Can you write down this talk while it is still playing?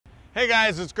Hey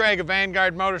guys, it's Greg of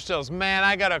Vanguard Motor Sales. Man,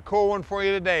 I got a cool one for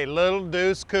you today. Little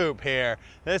Deuce Coupe here.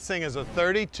 This thing is a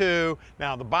 32.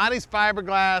 Now the body's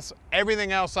fiberglass,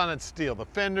 everything else on it's steel. The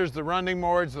fenders, the running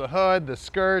boards, the hood, the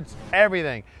skirts,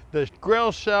 everything. The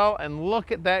grill shell, and look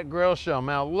at that grill shell.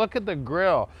 Now look at the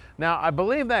grill. Now I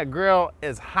believe that grill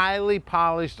is highly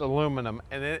polished aluminum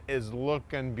and it is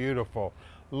looking beautiful.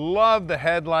 Love the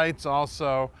headlights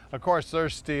also. Of course, they're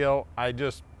steel.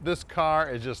 This car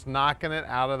is just knocking it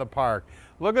out of the park.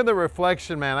 Look at the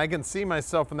reflection, man. I can see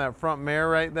myself in that front mirror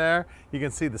right there. You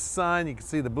can see the sun, you can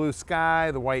see the blue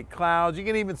sky, the white clouds. You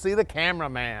can even see the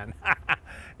cameraman.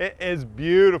 It is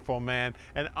beautiful, man.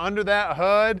 And under that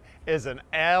hood is an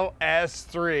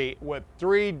LS3 with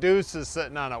 3 deuces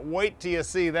sitting on it. Wait till you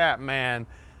see that, man.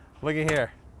 Look at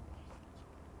here.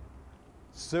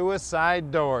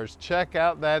 Suicide doors. Check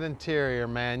out that interior,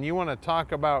 man. You want to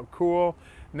talk about cool.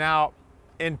 Now,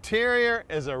 interior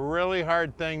is a really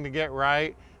hard thing to get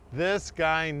right. This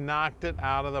guy knocked it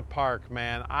out of the park,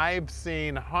 man. I've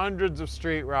seen hundreds of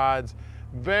street rods.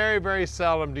 Very, very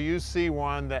seldom do you see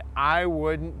one that I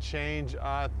wouldn't change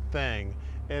a thing.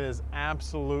 It is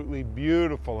absolutely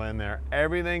beautiful in there.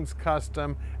 Everything's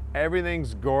custom.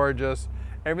 Everything's gorgeous.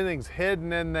 Everything's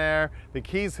hidden in there. The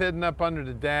key's hidden up under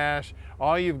the dash.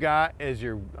 All you've got is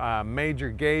your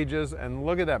major gauges, and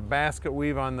look at that basket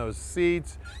weave on those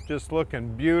seats. Just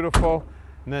looking beautiful.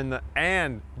 And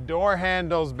then door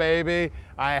handles, baby.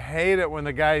 I hate it when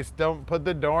the guys don't put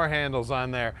the door handles on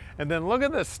there. And then look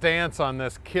at the stance on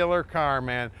this killer car,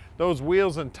 man. Those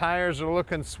wheels and tires are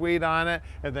looking sweet on it.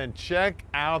 And then check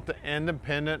out the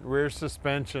independent rear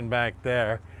suspension back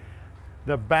there.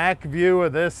 The back view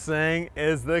of this thing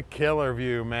is the killer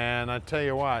view, man. I tell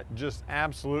you what, just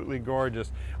absolutely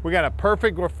gorgeous. We got a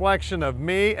perfect reflection of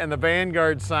me and the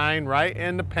Vanguard sign right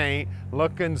in the paint,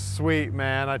 looking sweet,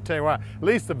 man. I tell you what, at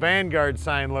least the Vanguard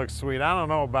sign looks sweet. I don't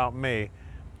know about me.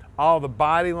 All the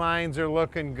body lines are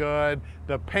looking good.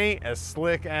 The paint as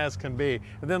slick as can be.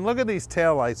 And then look at these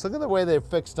taillights. Look at the way they're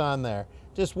fixed on there.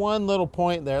 Just one little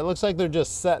point there. It looks like they're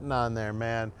just setting on there,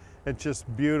 man. It's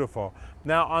just beautiful.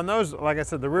 Now on those, like I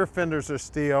said, the rear fenders are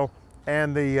steel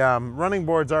and the running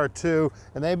boards are too,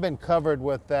 and they've been covered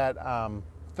with that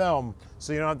film,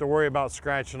 so you don't have to worry about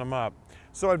scratching them up.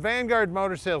 So at Vanguard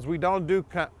Motor Sales, we don't do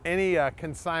any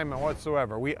consignment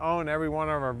whatsoever. We own every one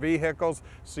of our vehicles,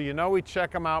 so you know we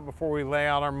check them out before we lay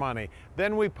out our money.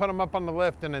 Then we put them up on the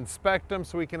lift and inspect them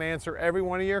so we can answer every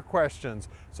one of your questions.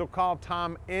 So call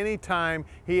Tom anytime.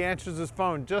 He answers his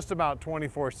phone just about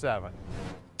 24/7.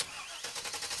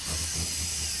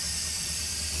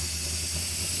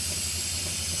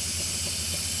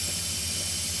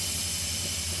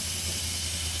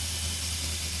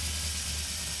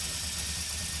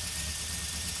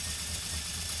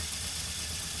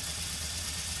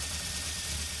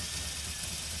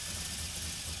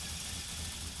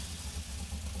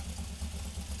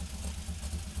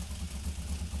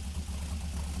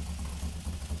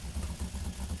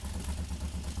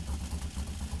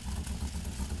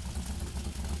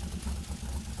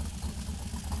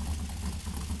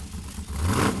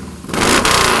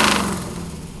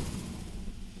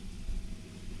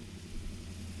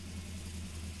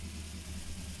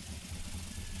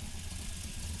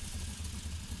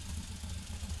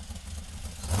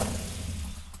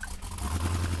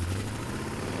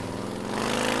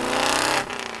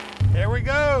 Here we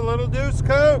go, Little Deuce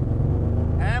Coupe.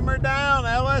 Hammer down,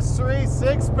 LS3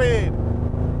 6-speed.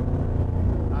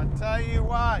 I'll tell you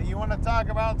what, you want to talk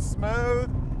about smooth?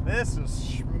 This is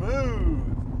smooth.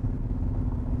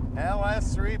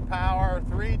 LS3 power,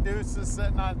 3 deuces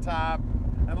sitting on top.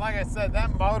 And like I said,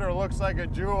 that motor looks like a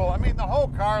jewel. I mean, the whole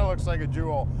car looks like a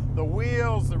jewel. The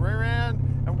wheels, the rear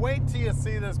end, and wait till you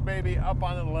see this baby up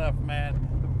on the lift, man.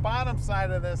 The bottom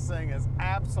side of this thing is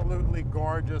absolutely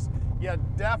gorgeous. You're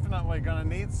definitely gonna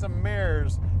need some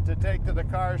mirrors to take to the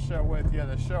car show with you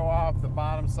to show off the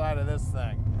bottom side of this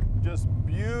thing. Just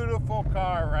beautiful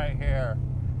car right here.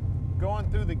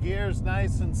 Going through the gears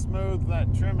nice and smooth,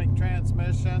 that Tremec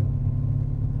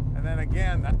transmission. And then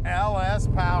again, the LS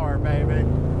power, baby.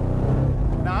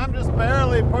 Now I'm just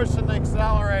barely pushing the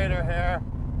accelerator here.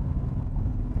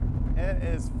 It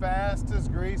is fast as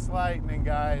grease lightning,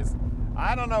 guys.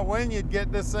 I don't know when you'd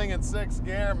get this thing in 6th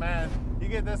gear, man. You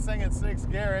get this thing in 6th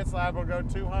gear, it's liable to go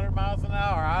 200 miles an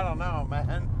hour. I don't know,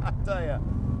 man. I tell you.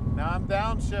 Now I'm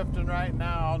downshifting right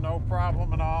now, no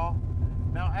problem at all.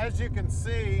 Now as you can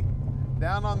see,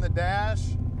 down on the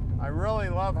dash, I really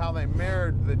love how they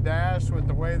mirrored the dash with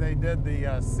the way they did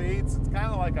the seats. It's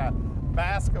kind of like a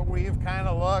basket weave kind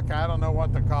of look. I don't know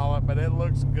what to call it, but it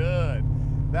looks good.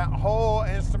 That whole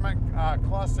instrument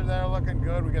cluster there looking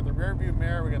good. We got the rear view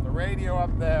mirror, we got the radio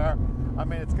up there. I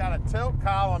mean, it's got a tilt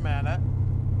column in it.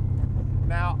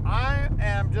 Now, I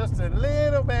am just a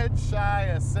little bit shy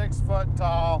of 6 foot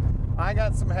tall. I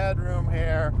got some headroom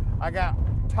here. I got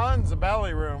tons of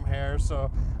belly room here, so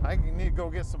I need to go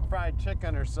get some fried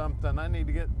chicken or something. I need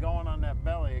to get going on that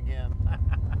belly again.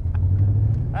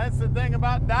 That's the thing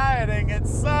about dieting, it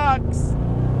sucks.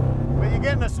 But you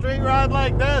get in a street ride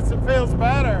like this, it feels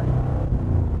better.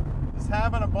 Just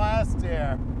having a blast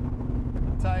here.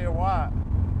 I'll tell you what,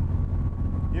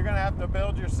 you're gonna have to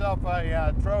build yourself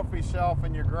a trophy shelf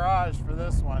in your garage for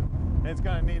this one. It's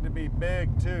gonna need to be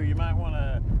big too. You might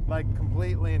wanna like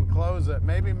completely enclose it.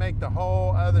 Maybe make the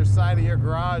whole other side of your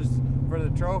garage for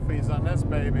the trophies on this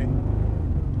baby.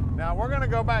 Now we're gonna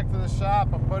go back to the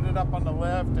shop and put it up on the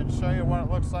lift and show you what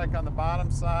it looks like on the bottom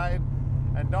side.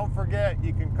 And don't forget,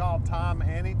 you can call Tom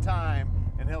anytime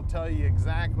and he'll tell you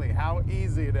exactly how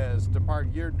easy it is to park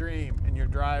your dream in your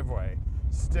driveway.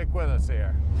 Stick with us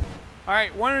here. All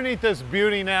right, we're underneath this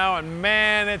beauty now, and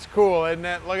man, it's cool, isn't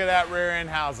it? Look at that rear end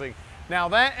housing. Now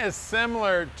that is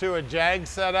similar to a Jag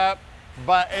setup,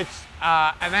 but it's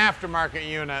an aftermarket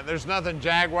unit. There's nothing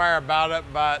Jaguar about it,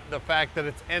 but the fact that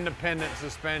it's independent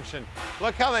suspension.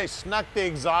 Look how they snuck the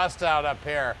exhaust out up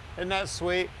here. Isn't that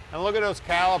sweet? And look at those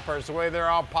calipers, the way they're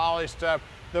all polished up.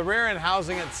 The rear end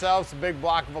housing itself is a big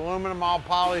block of aluminum, all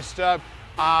polished up.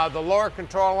 The lower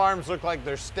control arms look like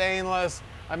they're stainless.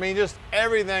 I mean, just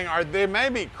everything, they may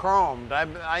be chromed.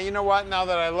 You know what, now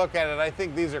that I look at it, I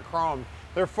think these are chromed.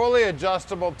 They're fully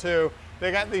adjustable too.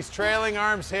 They got these trailing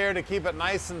arms here to keep it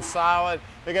nice and solid.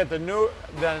 They got the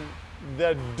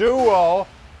dual,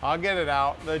 I'll get it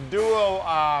out, the dual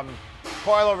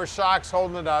coilover shocks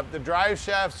holding it up. The drive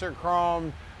shafts are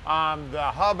chromed. The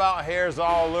hub out here is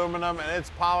all aluminum and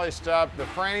it's polished up. The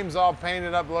frame's all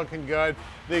painted up, looking good.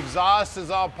 The exhaust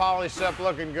is all polished up,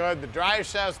 looking good. The drive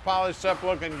shaft's polished up,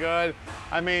 looking good.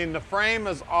 I mean, the frame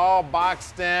is all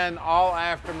boxed in, all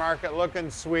aftermarket,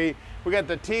 looking sweet. We got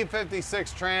the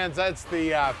T56 trans, that's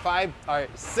the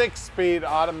 6-speed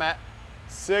automatic,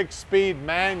 6-speed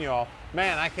manual.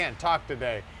 Man, I can't talk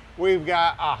today. We've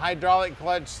got a hydraulic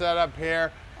clutch set up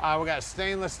here. We got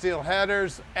stainless steel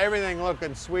headers, everything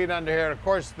looking sweet under here. Of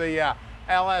course, the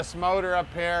LS motor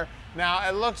up here. Now,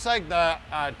 it looks like the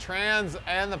trans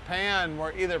and the pan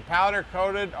were either powder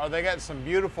coated or they got some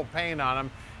beautiful paint on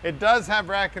them. It does have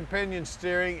rack and pinion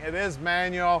steering. It is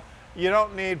manual. You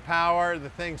don't need power. The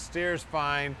thing steers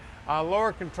fine.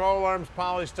 Lower control arms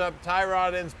polished up, tie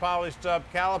rod ends polished up,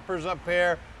 calipers up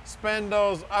here,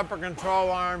 spindles, upper control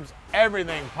arms,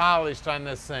 everything polished on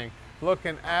this thing.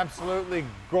 Looking absolutely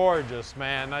gorgeous,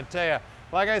 man. I tell you,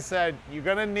 like I said, you're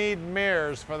gonna need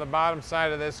mirrors for the bottom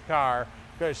side of this car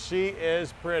because she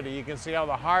is pretty. You can see how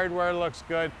the hardware looks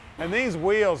good. And these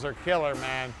wheels are killer,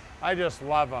 man. I just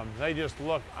love them. They just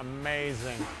look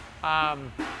amazing.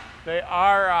 They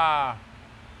are,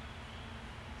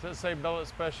 does it say Billet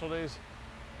Specialties?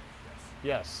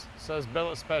 Yes, it says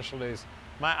Billet Specialties.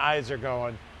 My eyes are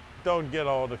going. Don't get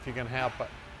old if you can help it.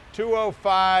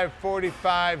 205,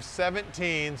 45,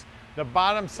 17s. The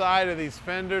bottom side of these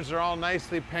fenders are all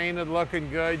nicely painted,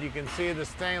 looking good. You can see the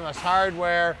stainless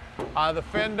hardware. The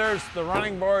fenders, the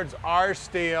running boards are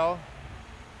steel.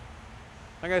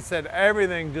 Like I said,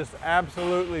 everything just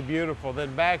absolutely beautiful.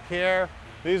 Then back here,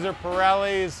 these are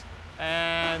Pierllis,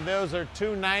 and those are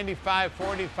 295,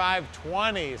 45,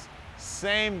 20s.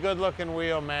 Same good looking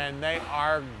wheel, man. They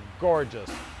are gorgeous.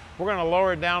 We're gonna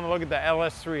lower it down and look at the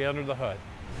LS3 under the hood.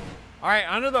 All right,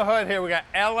 under the hood here, we got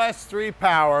LS3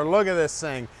 power. Look at this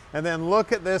thing. And then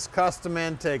look at this custom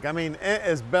intake. I mean, it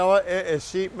is billet, it is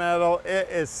sheet metal, it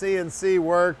is CNC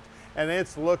worked, and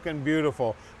it's looking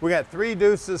beautiful. We got 3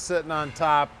 deuces sitting on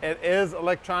top. It is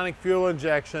electronic fuel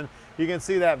injection. You can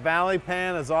see that valley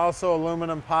pan is also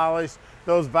aluminum polished.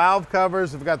 Those valve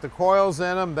covers have got the coils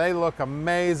in them. They look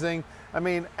amazing. I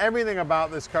mean, everything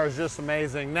about this car is just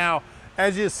amazing. Now,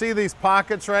 as you see these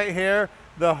pockets right here,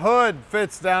 the hood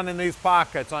fits down in these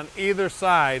pockets on either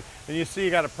side. And you see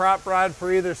you got a prop rod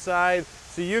for either side.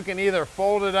 So you can either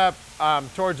fold it up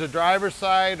towards the driver's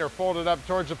side or fold it up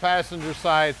towards the passenger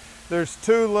side. There's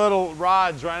 2 little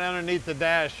rods right underneath the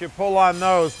dash. You pull on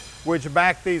those, which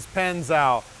back these pins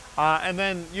out. And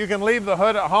then you can leave the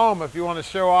hood at home if you want to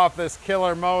show off this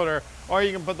killer motor, or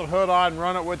you can put the hood on and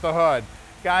run it with the hood.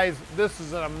 Guys, this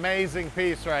is an amazing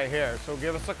piece right here. So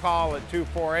give us a call at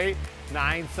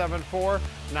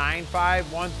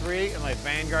 248-974-9513 and let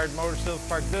Vanguard Motor Sales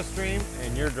park this dream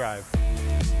in your drive.